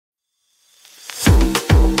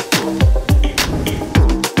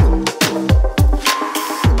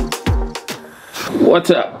What's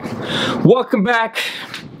up? Welcome back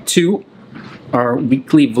to our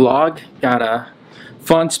weekly vlog. Got a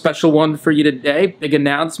fun special one for you today. Big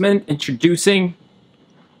announcement introducing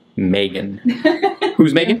Megan.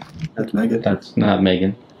 Who's Megan? That's Megan. That's not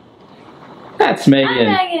Megan. That's Megan. I'm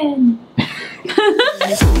Megan.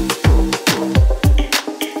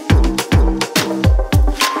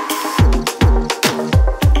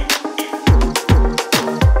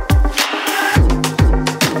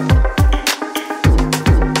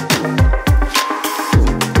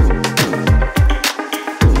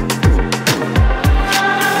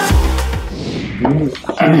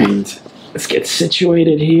 Alright, let's get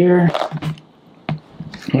situated here.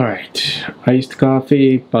 Alright, iced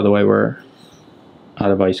coffee. By the way, we're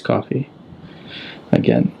out of iced coffee.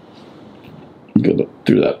 Again, go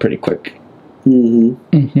through that pretty quick.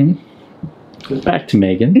 Back to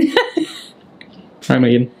Megan. Hi,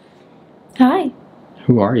 Megan. Hi.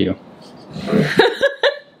 Who are you?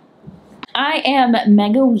 I am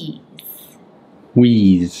Mega Wheeze.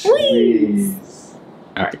 Wheeze. Wheeze.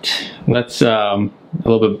 Alright, let's a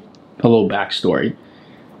little backstory.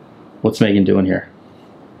 What's Megan doing here?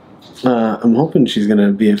 I'm hoping she's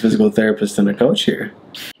gonna be a physical therapist and a coach here.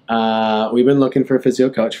 We've been looking for a physio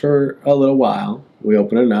coach for a little while. We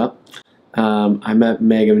opened it up. I met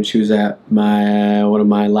Megan when she was at one of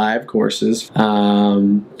my live courses.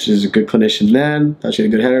 She was a good clinician then. Thought she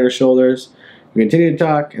had a good head on her shoulders. We continued to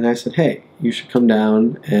talk, and I said, "Hey, you should come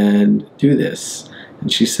down and do this."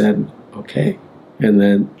 And she said, "Okay." And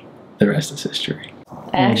then the rest is history.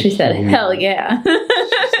 I actually said, hell yeah.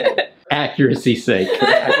 Accuracy's sake.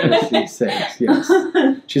 Accuracy's sake, yes.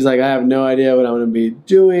 She's like, I have no idea what I'm going to be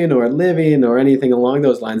doing or living or anything along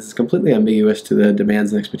those lines. It's completely ambiguous to the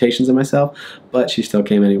demands and expectations of myself, but she still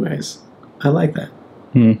came anyways. I like that.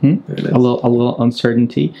 A little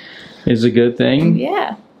uncertainty is a good thing.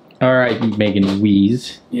 Yeah. All right, Megan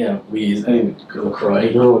Wheeze. Yeah, wheeze. I need LaCroix.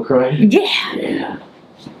 You know LaCroix? Yeah. Yeah.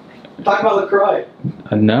 Talk about LaCroix.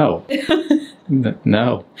 No.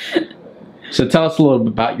 No. So tell us a little bit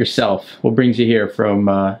about yourself. What brings you here from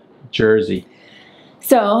Jersey?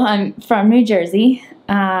 So I'm from New Jersey.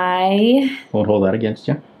 I Won't hold that against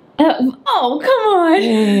you. oh, come on.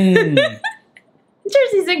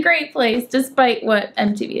 Jersey's a great place, despite what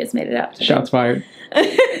MTV has made it out to be. Shots fired. What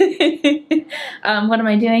am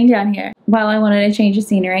I doing down here? Well, I wanted to change the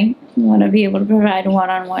scenery. I want to be able to provide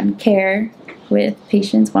one-on-one care with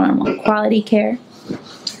patients, one-on-one quality care.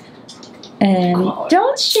 And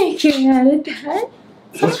don't shake your head at that.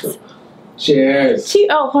 Cheers.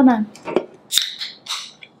 Oh, hold on.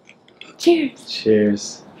 Cheers.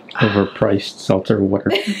 Cheers. Overpriced seltzer water.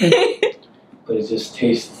 But it just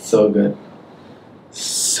tastes so good.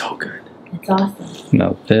 So good. It's awesome.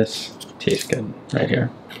 No, this tastes good right here.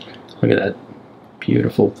 Look at that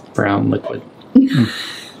beautiful brown liquid.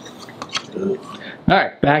 All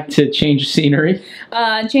right, back to change of scenery.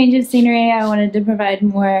 Change of scenery. I wanted to provide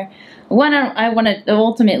more. I wanted to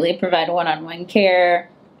ultimately provide one-on-one care,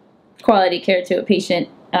 quality care to a patient,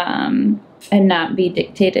 and not be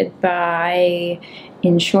dictated by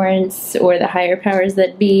insurance or the higher powers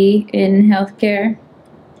that be in healthcare.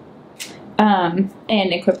 And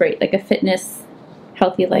incorporate like a fitness,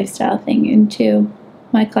 healthy lifestyle thing into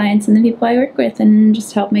my clients and the people I work with, and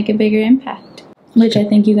just help make a bigger impact. Which I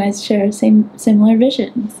think you guys share similar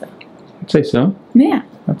visions. So. I'd say so. Yeah.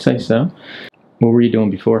 I'd say so. What were you doing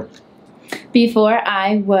before? Before,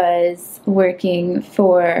 I was working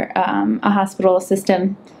for a hospital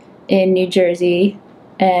system in New Jersey,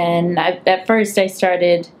 and at first I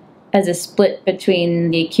started as a split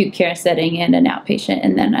between the acute care setting and an outpatient,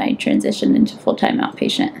 and then I transitioned into full-time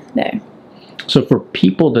outpatient there. So for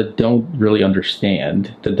people that don't really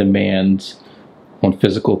understand the demands on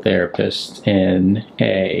physical therapists in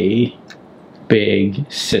a big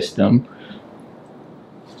system,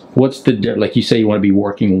 what's the, like you say you want to be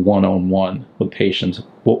working one-on-one with patients,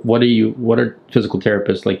 what are physical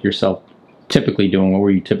therapists like yourself typically doing? What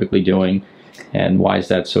were you typically doing, and why is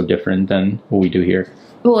that so different than what we do here?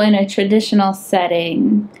 Well, in a traditional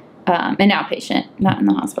setting, an outpatient, not in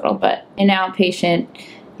the hospital, but an outpatient,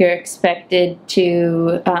 you're expected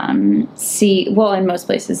to in most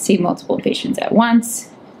places, see multiple patients at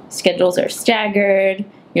once. Schedules are staggered.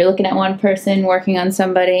 You're looking at one person working on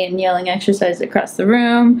somebody and yelling exercise across the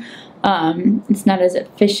room. It's not as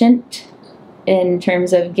efficient in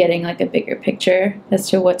terms of getting like a bigger picture as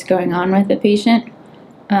to what's going on with the patient.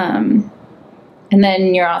 And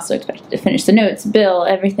then you're also expected to finish the notes, bill,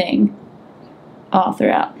 everything all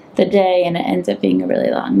throughout the day, and it ends up being a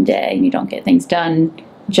really long day, and you don't get things done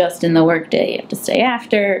just in the work day. You have to stay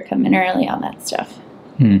after, come in early, all that stuff.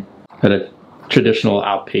 At a traditional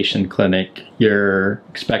outpatient clinic, you're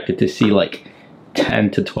expected to see like 10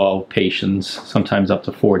 to 12 patients, sometimes up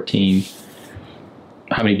to 14.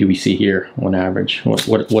 How many do we see here on average?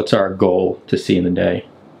 What's our goal to see in the day?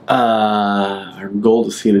 Our goal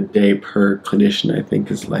to see in a day per clinician, I think,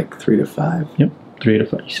 is like 3 to 5. Yep, 3 to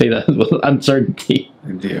 5. You say that with uncertainty.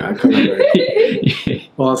 I do. I couldn't remember.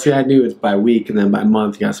 Well, see, I knew it's by week, and then by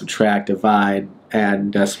month, you got to subtract, divide,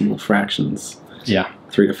 add decimal fractions. Yeah.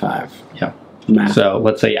 3 to 5. Yeah. Math. So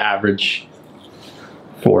let's say average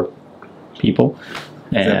 4 people.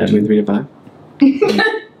 Is that between 3 to 5?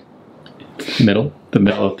 The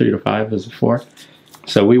middle of 3 to 5 is 4.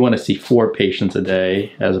 So we want to see 4 patients a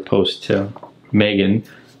day, as opposed to Megan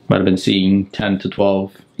might have been seeing 10 to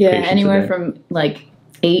 12 patients anywhere a day. from like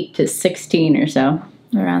 8 to 16 or so,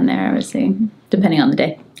 around there, I would say, depending on the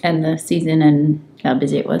day and the season and how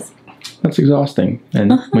busy it was. That's exhausting.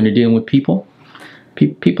 And when you're dealing with people,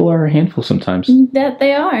 people are a handful sometimes. That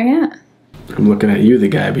they are, yeah. I'm looking at you, the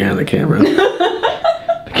guy behind the camera.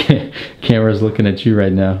 The camera's looking at you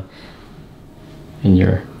right now. And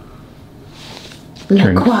your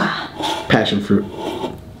drink. La Croix. Passion fruit.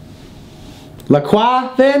 La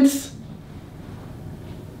Croix, Vince?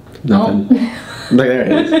 Nothing. Look, there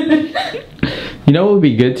it is. You know what would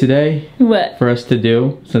be good today What? for us to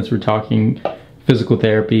do, since we're talking physical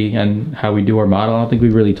therapy and how we do our model? I don't think we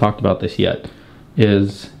really talked about this yet.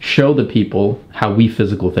 Is show the people how we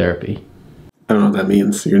physical therapy. I don't know what that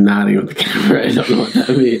means. You're nodding with the camera. I don't know what that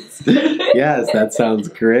means. Yes, that sounds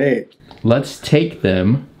great. Let's take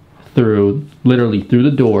them literally through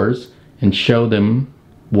the doors and show them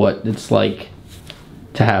what it's like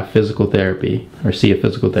to have physical therapy or see a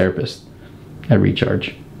physical therapist at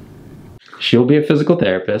Recharge. She'll be a physical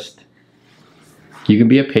therapist. You can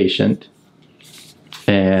be a patient.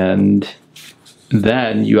 And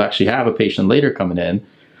then you actually have a patient later coming in,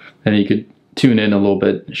 and you could tune in a little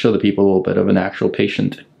bit, show the people a little bit of an actual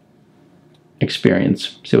patient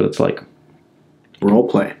experience, see what it's like. Role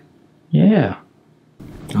play. Yeah.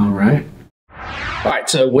 All right. All right,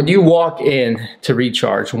 so when you walk in to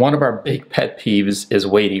Recharge, one of our big pet peeves is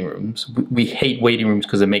waiting rooms. We hate waiting rooms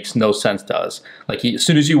because it makes no sense to us. Like, as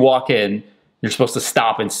soon as you walk in, you're supposed to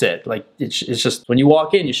stop and sit. Like, it's just, when you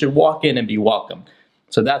walk in, you should walk in and be welcome.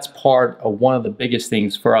 So that's part of one of the biggest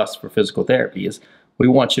things for us for physical therapy is we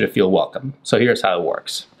want you to feel welcome. So here's how it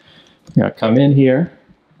works. You're gonna come in here.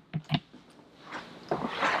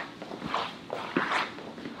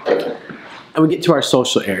 And we get to our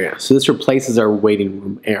social area. So this replaces our waiting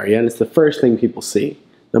room area, and it's the first thing people see.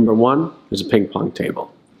 Number 1, there's a ping pong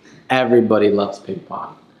table. Everybody loves ping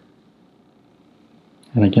pong.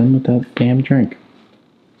 And again with that damn drink.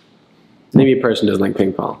 Maybe a person doesn't like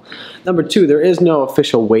ping pong. Number 2, there is no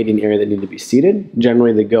official waiting area that need to be seated.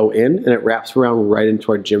 Generally, they go in, and it wraps around right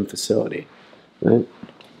into our gym facility. Right?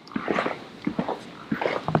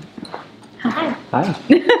 Hi. Hi.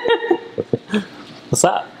 What's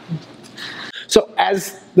up? So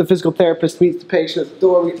as the physical therapist meets the patient at the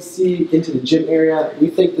door, we get to see into the gym area. We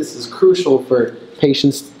think this is crucial for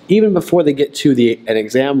patients, even before they get to an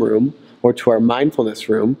exam room or to our mindfulness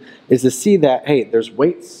room, is to see that, hey, there's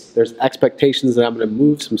weights, there's expectations that I'm going to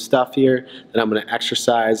move some stuff here, that I'm going to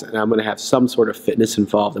exercise, and I'm going to have some sort of fitness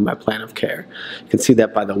involved in my plan of care. You can see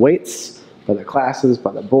that by the weights, by the classes,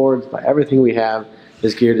 by the boards, by everything we have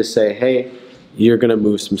is geared to say, hey, you're going to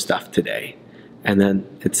move some stuff today. And then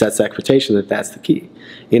it sets the expectation that that's the key.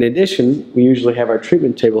 In addition, we usually have our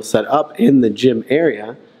treatment table set up in the gym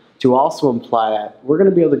area to also imply that we're going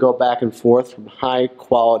to be able to go back and forth from high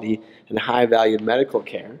quality and high valued medical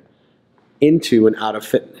care into and out of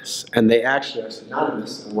fitness. And they actually are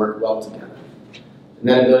synonymous and work well together. And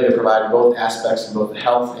that ability to provide both aspects of both the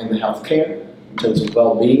health and the health care in terms of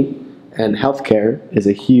well-being and health care is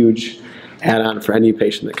a huge add-on for any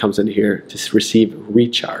patient that comes in here to receive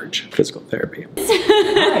Recharge physical therapy.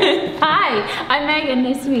 Hi, I'm Megan.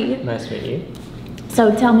 Nice to meet you. Nice to meet you.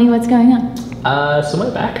 So tell me what's going on. So my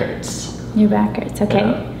back hurts. Your back hurts, okay.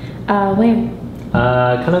 Where?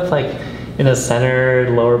 Kind of like in the center,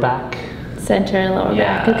 lower back. Center, lower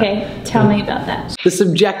Yeah. back. Okay, tell me about that. The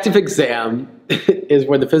subjective exam is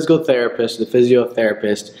where the physical therapist, the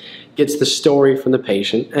physiotherapist, gets the story from the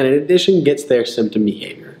patient and in addition gets their symptom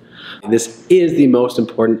behavior. This is the most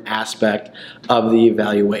important aspect of the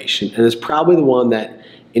evaluation, and it's probably the one that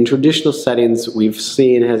in traditional settings we've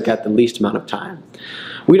seen has got the least amount of time.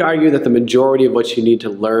 We'd argue that the majority of what you need to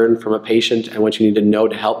learn from a patient and what you need to know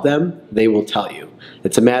to help them, they will tell you.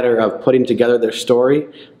 It's a matter of putting together their story,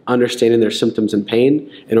 understanding their symptoms and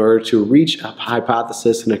pain in order to reach a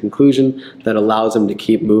hypothesis and a conclusion that allows them to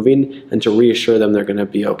keep moving and to reassure them they're going to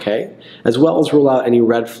be okay, as well as rule out any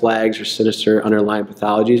red flags or sinister underlying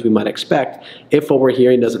pathologies we might expect if what we're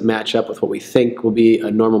hearing doesn't match up with what we think will be a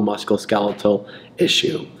normal musculoskeletal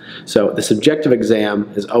issue. So the subjective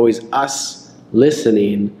exam is always us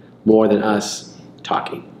listening more than us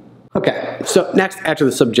talking. Okay, so next after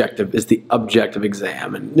the subjective is the objective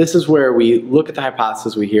exam, and this is where we look at the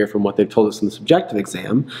hypothesis we hear from what they've told us in the subjective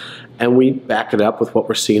exam, and we back it up with what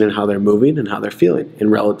we're seeing and how they're moving and how they're feeling in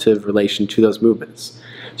relative relation to those movements.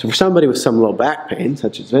 So for somebody with some low back pain,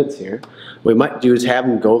 such as Vince here, what we might do is have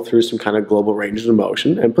them go through some kind of global ranges of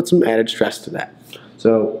motion and put some added stress to that.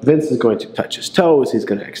 So Vince is going to touch his toes, he's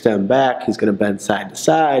going to extend back, he's going to bend side to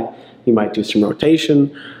side, he might do some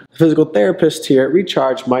rotation. The physical therapist here at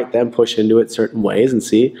Recharge might then push into it certain ways and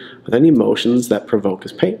see are there any motions that provoke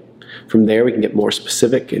his pain. From there we can get more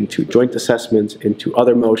specific into joint assessments, into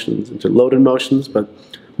other motions, into loaded motions, but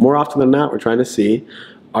more often than not we're trying to see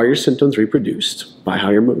are your symptoms reproduced by how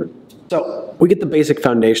you're moving. So we get the basic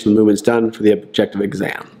foundation of the movements done for the objective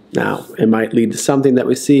exam. Now it might lead to something that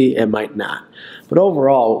we see, it might not. But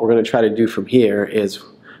overall what we're going to try to do from here is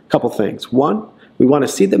a couple things. One, we want to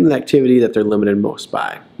see them in the activity that they're limited most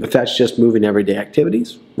by. If that's just moving everyday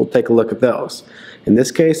activities, we'll take a look at those. In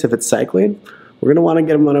this case, if it's cycling, we're going to want to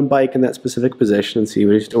get him on a bike in that specific position and see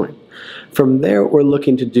what he's doing. From there, what we're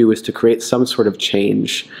looking to do is to create some sort of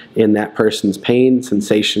change in that person's pain,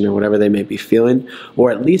 sensation, or whatever they may be feeling,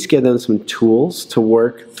 or at least give them some tools to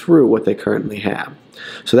work through what they currently have.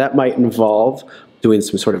 So that might involve doing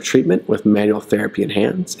some sort of treatment with manual therapy in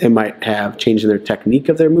hands. It might have changing their technique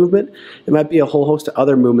of their movement. It might be a whole host of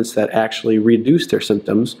other movements that actually reduce their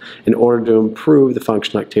symptoms in order to improve the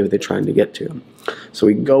functional activity they're trying to get to. So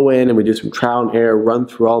we go in and we do some trial and error, run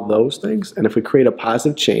through all those things, and if we create a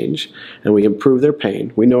positive change and we improve their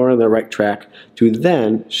pain, we know we're on the right track to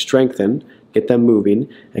then strengthen, get them moving,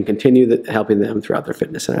 and continue helping them throughout their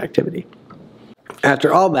fitness and activity.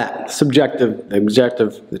 After all that, subjective, the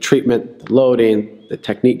objective, the treatment, the loading, the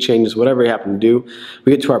technique changes, whatever we happen to do,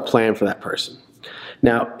 we get to our plan for that person.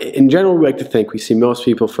 Now, in general, we like to think we see most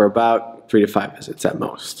people for about 3 to 5 visits at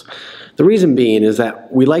most. The reason being is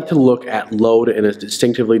that we like to look at load in a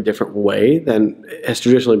distinctively different way than has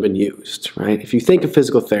traditionally been used, right? If you think of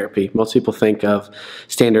physical therapy, most people think of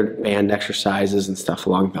standard band exercises and stuff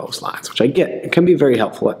along those lines, which I get. It can be very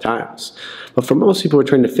helpful at times. But for most people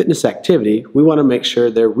returning to fitness activity, we want to make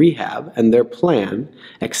sure their rehab and their plan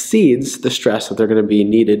exceeds the stress that they're going to be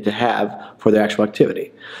needed to have for their actual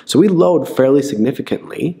activity. So we load fairly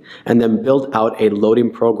significantly and then build out a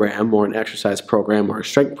loading program or an exercise program or a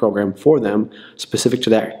strength program for them specific to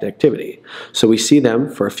that activity. So we see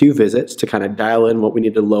them for a few visits to kind of dial in what we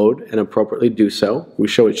need to load and appropriately do so. We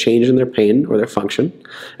show a change in their pain or their function,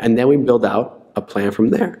 and then we build out a plan from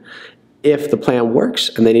there. If the plan works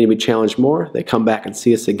and they need to be challenged more, they come back and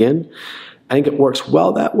see us again. I think it works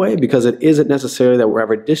well that way because it isn't necessarily that we're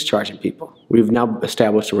ever discharging people. We've now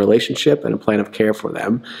established a relationship and a plan of care for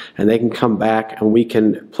them, and they can come back and we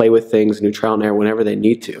can play with things and do trial and error whenever they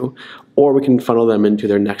need to, or we can funnel them into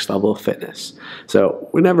their next level of fitness. So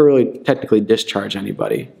we never really technically discharge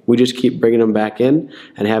anybody. We just keep bringing them back in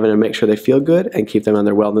and having to make sure they feel good and keep them on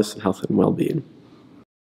their wellness and health and well-being.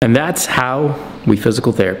 And that's how we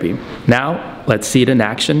physical therapy. Now, let's see it in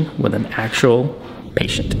action with an actual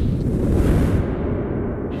patient.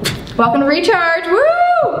 Welcome to Recharge,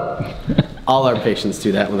 woo! All our patients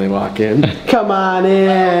do that when they walk in. Come on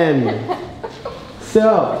in.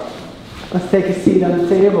 So, let's take a seat on the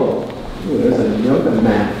table. Ooh, there's a yoga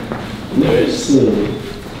mat. Nice.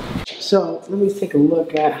 So, let me take a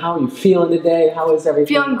look at how you're feeling today. How is everything?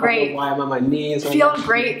 Feeling great. Why I'm on my knees. Feeling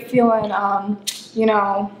great, feeling,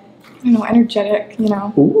 energetic,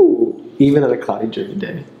 Ooh, even on a cloudy Jersey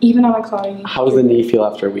day. Even on a cloudy. How does the knee feel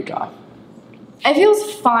after a week off? It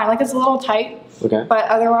feels fine. Like, it's a little tight. Okay. But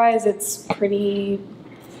otherwise, it's pretty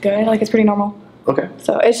good. Like, it's pretty normal. Okay.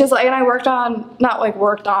 So, it's just, like, and I worked on,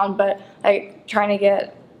 but, like, trying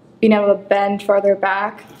to being able to bend further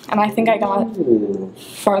back. And I think I got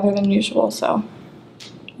farther than usual, so,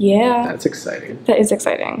 yeah. That's exciting. That is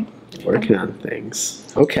exciting. Working on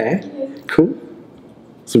things. Okay. Cool.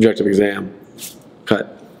 Subjective exam.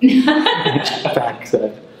 Cut. Back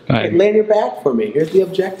set. Right. Lay on your back for me. Here's the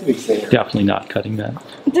objective exam. Definitely not cutting that.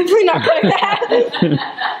 Definitely not cutting that.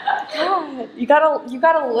 God, you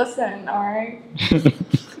gotta listen, all right?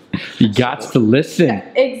 You got to listen. Yeah,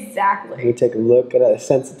 exactly. Let me take a look at the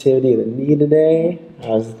sensitivity of the knee today.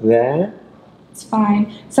 How's that? It's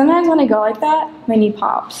fine. Sometimes when I go like that, my knee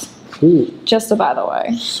pops. Ooh. Just by the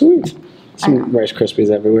way. Sweet. Some Rice Krispies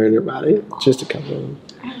everywhere in your body. Just a couple of them.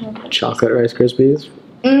 Chocolate Rice Krispies.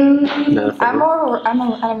 I'm an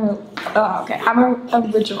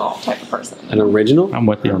original type of person. An original? I'm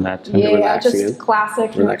with you on that too. Yeah, just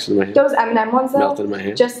classic. Relaxing in my hand. Those M&M ones though. Melted in my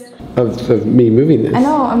hand. Just. Of me moving this. I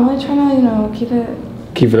know. I'm really trying to,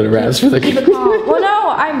 keep it at wraps for the keep it calm. Well, no,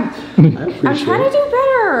 I'm trying to do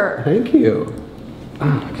better. Thank you.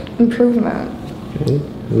 Improvement. Okay.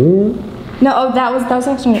 No, that was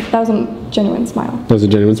a genuine smile. That was a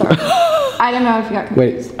genuine smile. I don't know if you got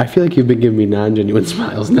confused. Wait, I feel like you've been giving me non-genuine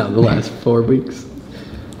smiles now the last 4 weeks.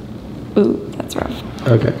 Ooh, that's rough.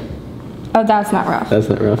 Okay. Oh, that's not rough. That's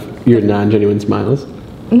not rough. Your non-genuine smiles?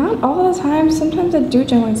 Not all the time. Sometimes I do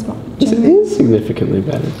genuine smile. This is significantly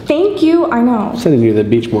better. Thank you. I know. I'm sending you to the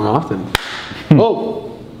beach more often. Oh!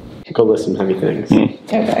 Go list some heavy things.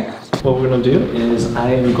 Okay. What we're gonna do is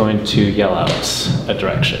I am going to yell out a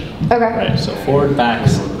direction. Okay. Right, so forward, back,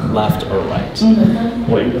 left, or right.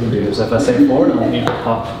 What you're gonna do is if I say forward, I'll need to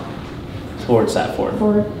hop towards that forward.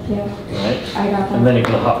 Forward, yeah. Right? I got that. And then you're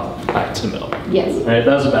gonna hop back to the middle. Yes. Right,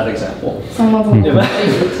 that was a bad example. Someone's on the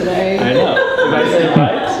Facebook today. I know. If I say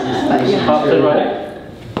right, hop to the right,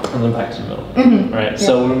 and then back to the middle. Right,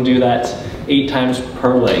 so we're gonna do that 8 times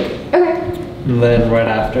per leg. Okay. And then right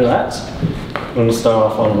after that, I'm going to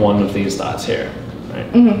start off on one of these dots here. Right?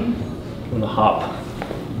 I'm going to hop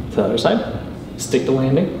to the other side, stick the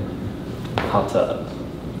landing, hop to the other.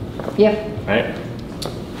 Yep. Right?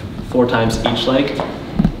 4 times each leg.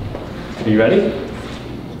 Are you ready?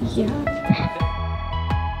 Yeah.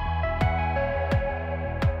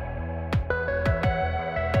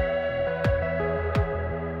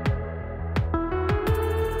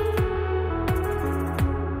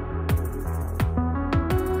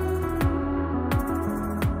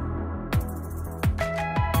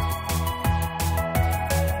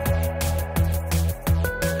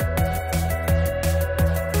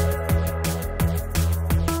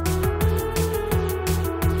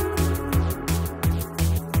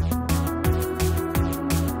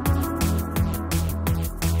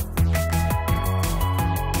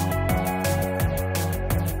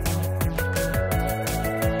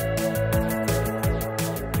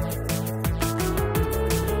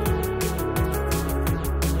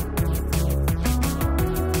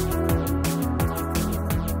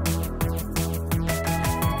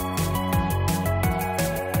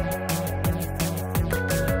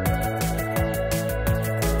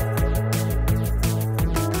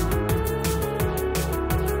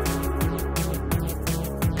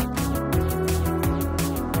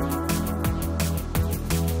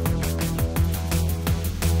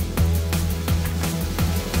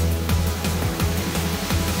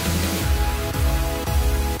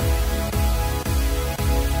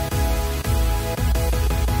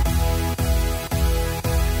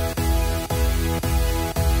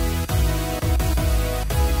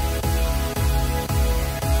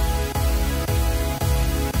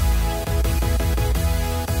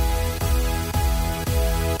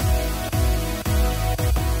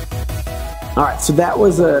 All right, so that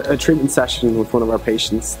was a treatment session with one of our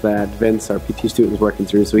patients that Vince, our PT student, was working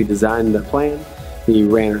through. So he designed the plan. He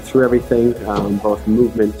ran her through everything, both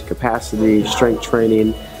movement, capacity, strength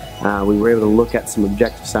training. We were able to look at some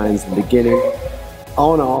objective signs in the beginning.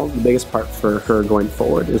 All in all, the biggest part for her going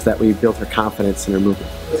forward is that we built her confidence in her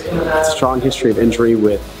movement. It's a strong history of injury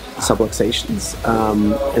with subluxations,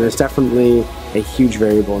 and it's definitely a huge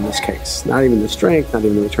variable in this case. Not even the strength, not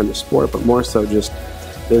even the return to sport, but more so just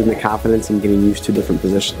building the confidence and getting used to different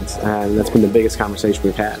positions. And that's been the biggest conversation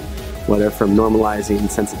we've had, whether from normalizing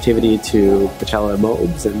sensitivity to patella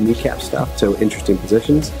mobs and kneecap stuff to interesting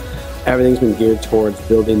positions. Everything's been geared towards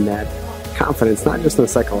building that confidence, not just in a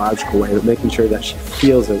psychological way, but making sure that she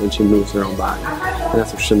feels it when she moves her own body. And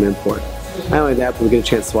that's extremely important. Not only that, but we get a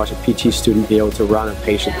chance to watch a PT student be able to run a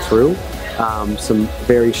patient through some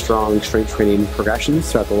very strong strength training progressions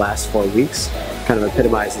throughout the last 4 weeks. Kind of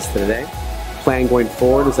epitomizes today. Plan going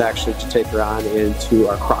forward is actually to take her on into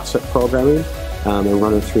our CrossFit programming and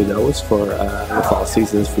run her through those for the fall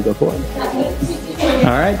season as we go forward.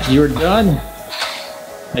 All right, you're done.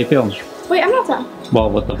 How you feeling? Wait, I'm not done.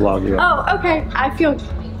 Well, with the vlog, you're Oh, okay. I feel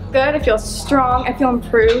good. I feel strong. I feel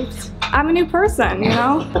improved. I'm a new person, you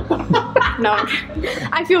know? No,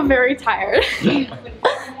 I feel very tired.